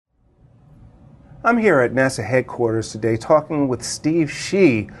I'm here at NASA headquarters today talking with Steve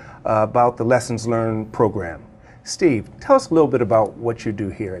Shih about the Lessons Learned program. Steve, tell us a little bit about what you do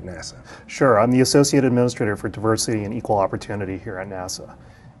here at NASA. Sure. I'm the Associate Administrator for Diversity and Equal Opportunity here at NASA.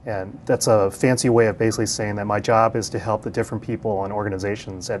 And that's a fancy way of basically saying that my job is to help the different people and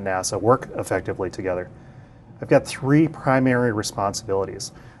organizations at NASA work effectively together. I've got three primary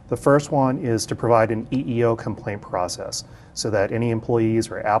responsibilities. The first one is to provide an EEO complaint process so that any employees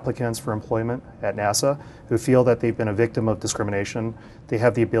or applicants for employment at NASA who feel that they've been a victim of discrimination, they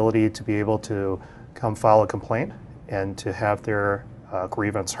have the ability to be able to come file a complaint and to have their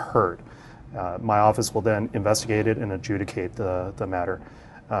grievance heard. My office will then investigate it and adjudicate the matter.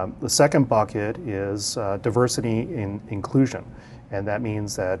 The second bucket is diversity and inclusion, and that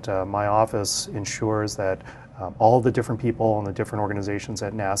means that my office ensures that all of the different people and the different organizations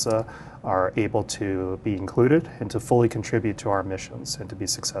at NASA are able to be included and to fully contribute to our missions and to be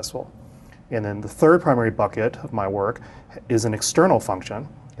successful. And then the third primary bucket of my work is an external function,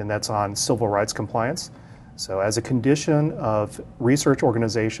 and that's on civil rights compliance. So as a condition of research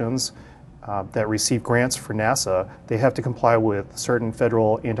organizations that receive grants for NASA, they have to comply with certain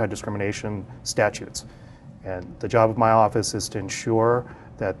federal anti-discrimination statutes. And the job of my office is to ensure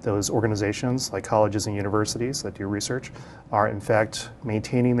that those organizations, like colleges and universities that do research, are in fact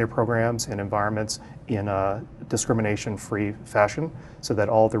maintaining their programs and environments in a discrimination-free fashion so that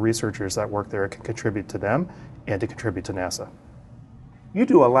all the researchers that work there can contribute to them and to contribute to NASA. You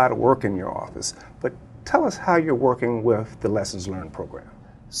do a lot of work in your office, but tell us how you're working with the Lessons Learned program.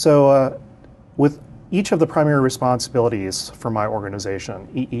 So with each of the primary responsibilities for my organization,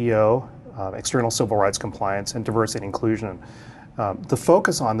 EEO, external civil rights compliance, and diversity and inclusion, the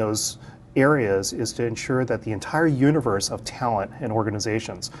focus on those areas is to ensure that the entire universe of talent and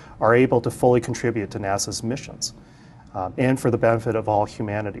organizations are able to fully contribute to NASA's missions and for the benefit of all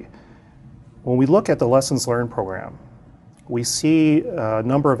humanity. When we look at the Lessons Learned program, we see a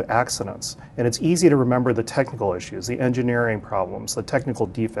number of accidents, and it's easy to remember the technical issues, the engineering problems, the technical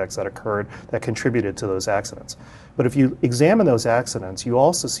defects that occurred that contributed to those accidents. But if you examine those accidents, you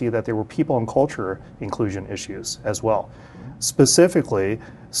also see that there were people and culture inclusion issues as well. Specifically,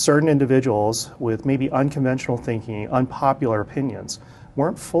 certain individuals with maybe unconventional thinking, unpopular opinions,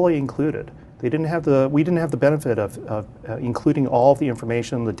 weren't fully included. We didn't have the benefit of including all of the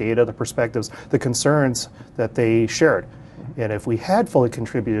information, the data, the perspectives, the concerns that they shared. And if we had fully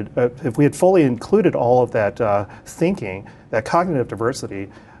contributed, if we had fully included all of that thinking, that cognitive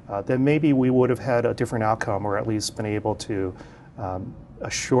diversity, then maybe we would have had a different outcome, or at least been able to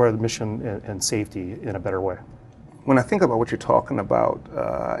assure the mission and safety in a better way. When I think about what you're talking about,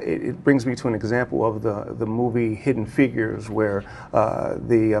 it brings me to an example of the movie Hidden Figures, where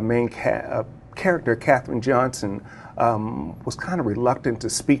the main character, Katherine Johnson, was kind of reluctant to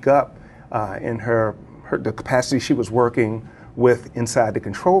speak up in the capacity she was working with inside the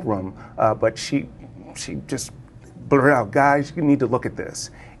control room, but she just blurted out, "Guys, you need to look at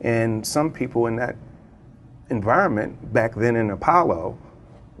this." And some people in that environment back then in Apollo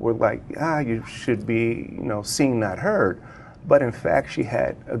were like, you should be, seen, not heard. But in fact, she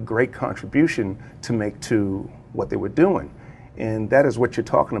had a great contribution to make to what they were doing. And that is what you're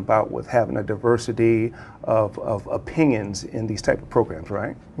talking about with having a diversity of opinions in these type of programs,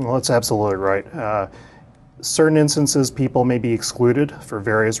 right? Well, that's absolutely right. Certain instances, people may be excluded for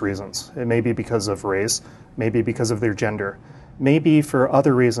various reasons. It may be because of race, maybe because of their gender, maybe for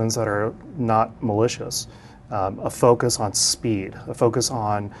other reasons that are not malicious. A focus on speed, a focus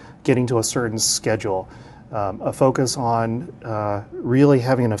on getting to a certain schedule, a focus on really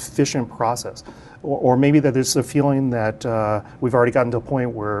having an efficient process. Or maybe that there's a feeling that we've already gotten to a point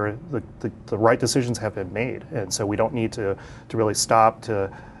where the right decisions have been made, and so we don't need to really stop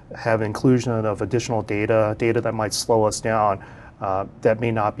to have inclusion of additional data that might slow us down, that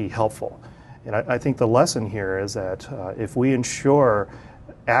may not be helpful. And I think the lesson here is that if we ensure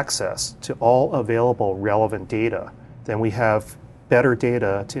access to all available relevant data, then we have better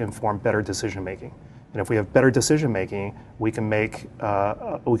data to inform better decision making. And if we have better decision making, we can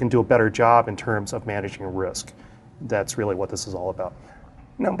do a better job in terms of managing risk. That's really what this is all about.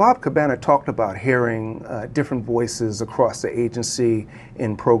 Now, Bob Cabana talked about hearing different voices across the agency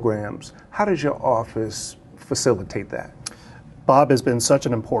in programs. How does your office facilitate that? Bob has been such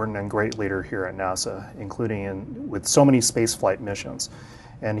an important and great leader here at NASA, including with so many spaceflight missions.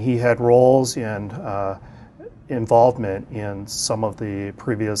 And he had roles in involvement in some of the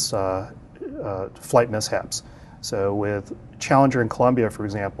previous flight mishaps. So with Challenger and Columbia, for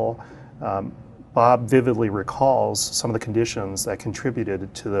example, Bob vividly recalls some of the conditions that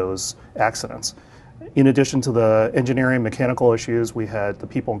contributed to those accidents. In addition to the engineering, mechanical issues, we had the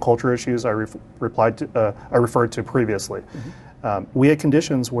people and culture issues I referred to previously. We had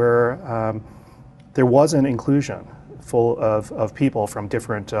conditions where there wasn't inclusion full of people from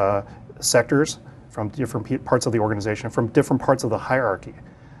different sectors, from different parts of the organization, from different parts of the hierarchy.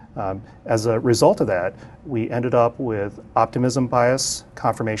 As a result of that, we ended up with optimism bias,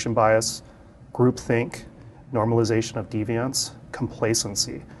 confirmation bias, groupthink, normalization of deviance,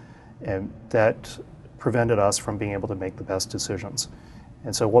 complacency, and that prevented us from being able to make the best decisions.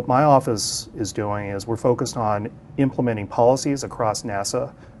 And so what my office is doing is we're focused on implementing policies across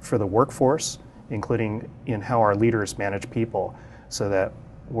NASA for the workforce, including in how our leaders manage people, so that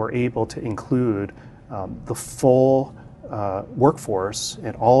we're able to include the full workforce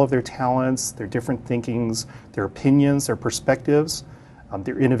and all of their talents, their different thinkings, their opinions, their perspectives,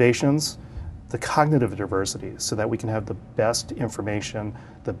 their innovations, the cognitive diversity, so that we can have the best information,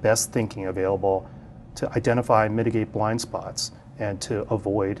 the best thinking available to identify and mitigate blind spots and to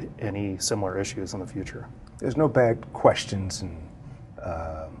avoid any similar issues in the future. There's no bad questions and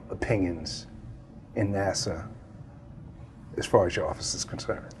opinions in NASA as far as your office is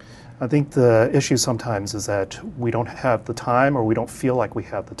concerned. I think the issue sometimes is that we don't have the time, or we don't feel like we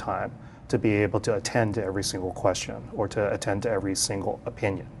have the time to be able to attend to every single question or to attend to every single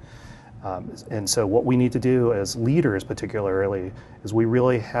opinion. And so what we need to do as leaders particularly is we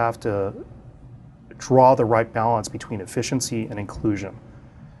really have to draw the right balance between efficiency and inclusion.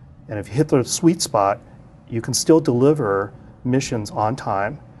 And if you hit the sweet spot, you can still deliver missions on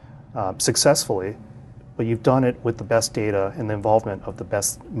time, successfully, but you've done it with the best data and the involvement of the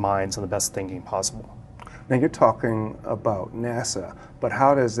best minds and the best thinking possible. Now you're talking about NASA, but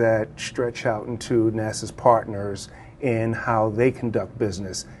how does that stretch out into NASA's partners in how they conduct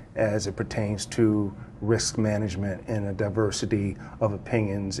business as it pertains to risk management and a diversity of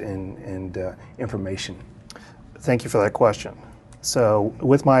opinions and information? Thank you for that question. So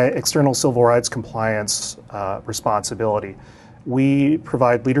with my external civil rights compliance responsibility, we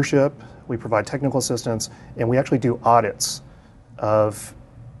provide leadership, we provide technical assistance, and we actually do audits of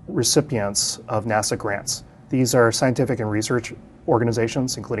recipients of NASA grants. These are scientific and research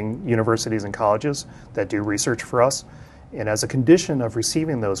organizations, including universities and colleges, that do research for us. And as a condition of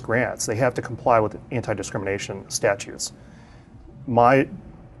receiving those grants, they have to comply with anti-discrimination statutes. My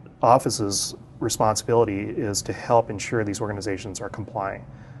office's responsibility is to help ensure these organizations are complying.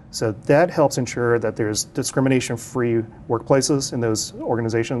 So that helps ensure that there's discrimination-free workplaces in those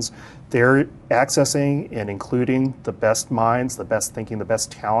organizations. They're accessing and including the best minds, the best thinking, the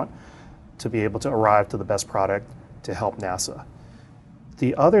best talent to be able to arrive to the best product to help NASA.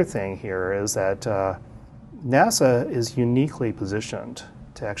 The other thing here is that NASA is uniquely positioned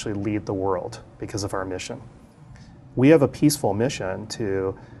to actually lead the world because of our mission. We have a peaceful mission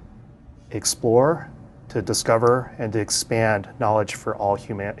to explore, to discover, and to expand knowledge for all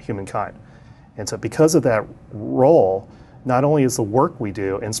humankind. And so because of that role, not only is the work we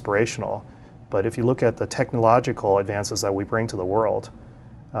do inspirational, but if you look at the technological advances that we bring to the world,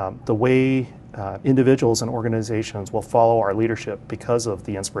 the way individuals and organizations will follow our leadership because of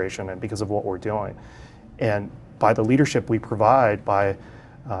the inspiration and because of what we're doing. And by the leadership we provide, by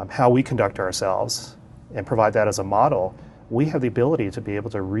how we conduct ourselves and provide that as a model, we have the ability to be able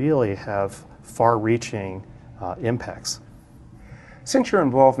to really have far-reaching impacts. Since your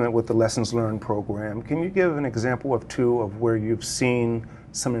involvement with the Lessons Learned program, can you give an example of two of where you've seen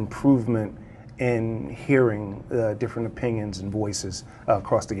some improvement in hearing different opinions and voices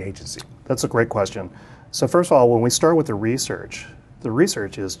across the agency? That's a great question. So first of all, when we start with the research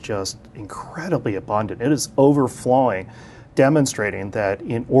is just incredibly abundant. It is overflowing, demonstrating that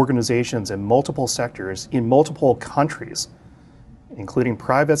in organizations in multiple sectors, in multiple countries, including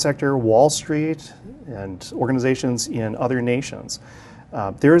private sector, Wall Street, and organizations in other nations,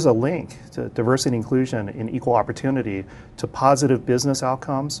 there is a link to diversity and inclusion and equal opportunity to positive business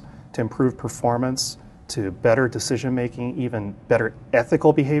outcomes, to improved performance, to better decision making, even better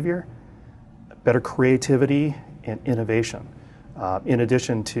ethical behavior, better creativity and innovation, in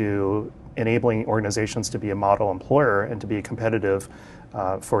addition to enabling organizations to be a model employer and to be competitive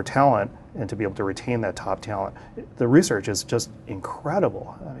for talent and to be able to retain that top talent. The research is just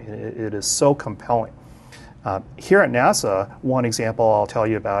incredible. I mean, it is so compelling. Here at NASA, one example I'll tell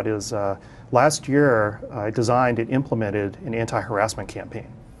you about is last year I designed and implemented an anti-harassment campaign.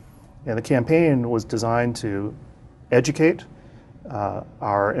 And the campaign was designed to educate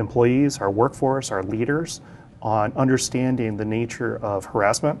our employees, our workforce, our leaders on understanding the nature of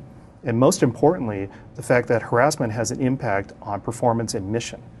harassment, and most importantly, the fact that harassment has an impact on performance and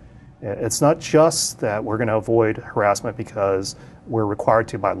mission. It's not just that we're going to avoid harassment because we're required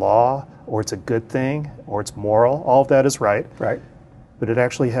to by law, or it's a good thing, or it's moral. All of that is right. Right. But it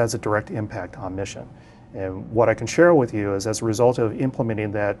actually has a direct impact on mission. And what I can share with you is, as a result of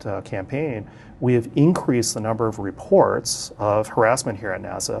implementing that campaign, we have increased the number of reports of harassment here at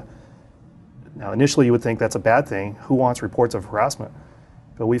NASA. Now, initially you would think that's a bad thing. Who wants reports of harassment?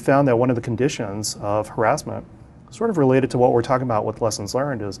 But we found that one of the conditions of harassment, sort of related to what we're talking about with lessons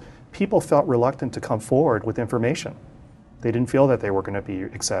learned, is people felt reluctant to come forward with information. They didn't feel that they were going to be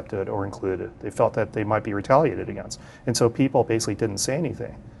accepted or included. They felt that they might be retaliated against. And so people basically didn't say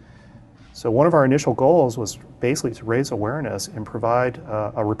anything. So one of our initial goals was basically to raise awareness and provide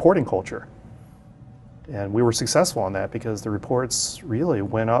a reporting culture. And we were successful in that because the reports really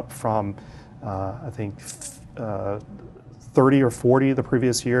went up from, I think, 30 or 40 the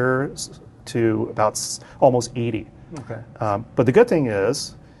previous year to about almost 80. Okay. But the good thing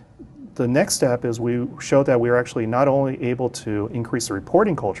is, the next step is we showed that we are actually not only able to increase the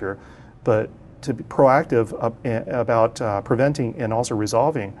reporting culture, but to be proactive about preventing and also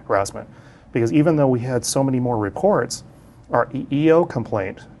resolving harassment. Because even though we had so many more reports, our EEO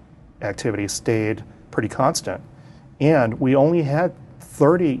complaint activity stayed pretty constant. And we only had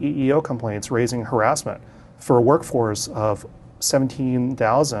 30 EEO complaints raising harassment for a workforce of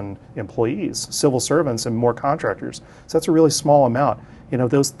 17,000 employees, civil servants, and more contractors. So that's a really small amount. You know,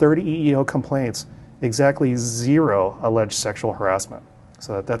 those 30 EEO complaints, exactly 0 alleged sexual harassment.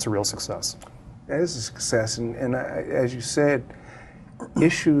 So that's a real success. That is a success, and as you said,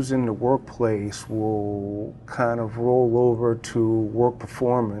 issues in the workplace will kind of roll over to work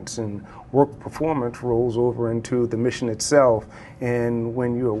performance, and work performance rolls over into the mission itself. And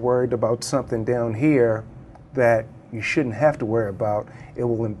when you're worried about something down here that you shouldn't have to worry about, it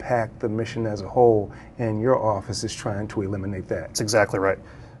will impact the mission as a whole, and your office is trying to eliminate that. That's exactly right.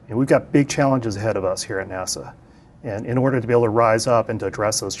 And we've got big challenges ahead of us here at NASA. And in order to be able to rise up and to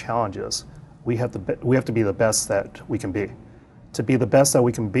address those challenges, we have to be the best that we can be. To be the best that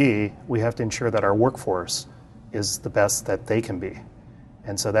we can be, we have to ensure that our workforce is the best that they can be.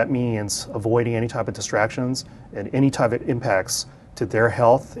 And so that means avoiding any type of distractions and any type of impacts to their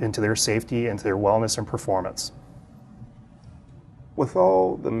health and to their safety and to their wellness and performance. With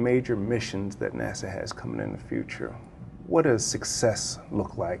all the major missions that NASA has coming in the future, what does success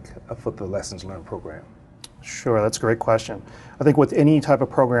look like for the Lessons Learned program? Sure, that's a great question. I think with any type of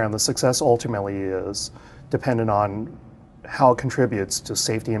program, the success ultimately is dependent on how it contributes to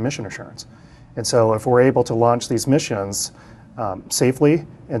safety and mission assurance. And so if we're able to launch these missions safely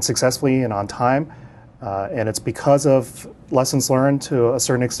and successfully and on time, and it's because of lessons learned to a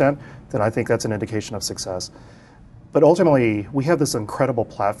certain extent, then I think that's an indication of success. But ultimately, we have this incredible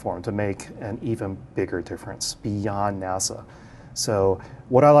platform to make an even bigger difference beyond NASA. So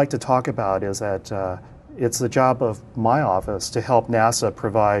what I like to talk about is that it's the job of my office to help NASA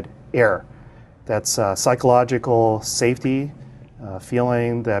provide air. That's psychological safety,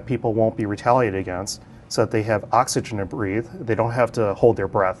 feeling that people won't be retaliated against, so that they have oxygen to breathe. They don't have to hold their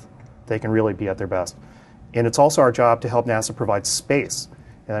breath. They can really be at their best. And it's also our job to help NASA provide space.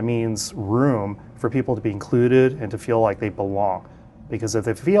 And that means room for people to be included and to feel like they belong. Because if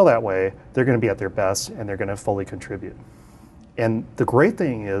they feel that way, they're going to be at their best and they're going to fully contribute. And the great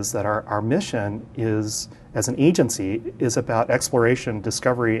thing is that our mission is, as an agency, is about exploration,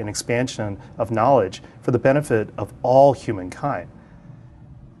 discovery, and expansion of knowledge for the benefit of all humankind.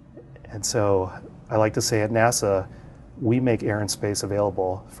 And so I like to say at NASA, we make air and space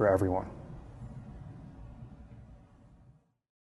available for everyone.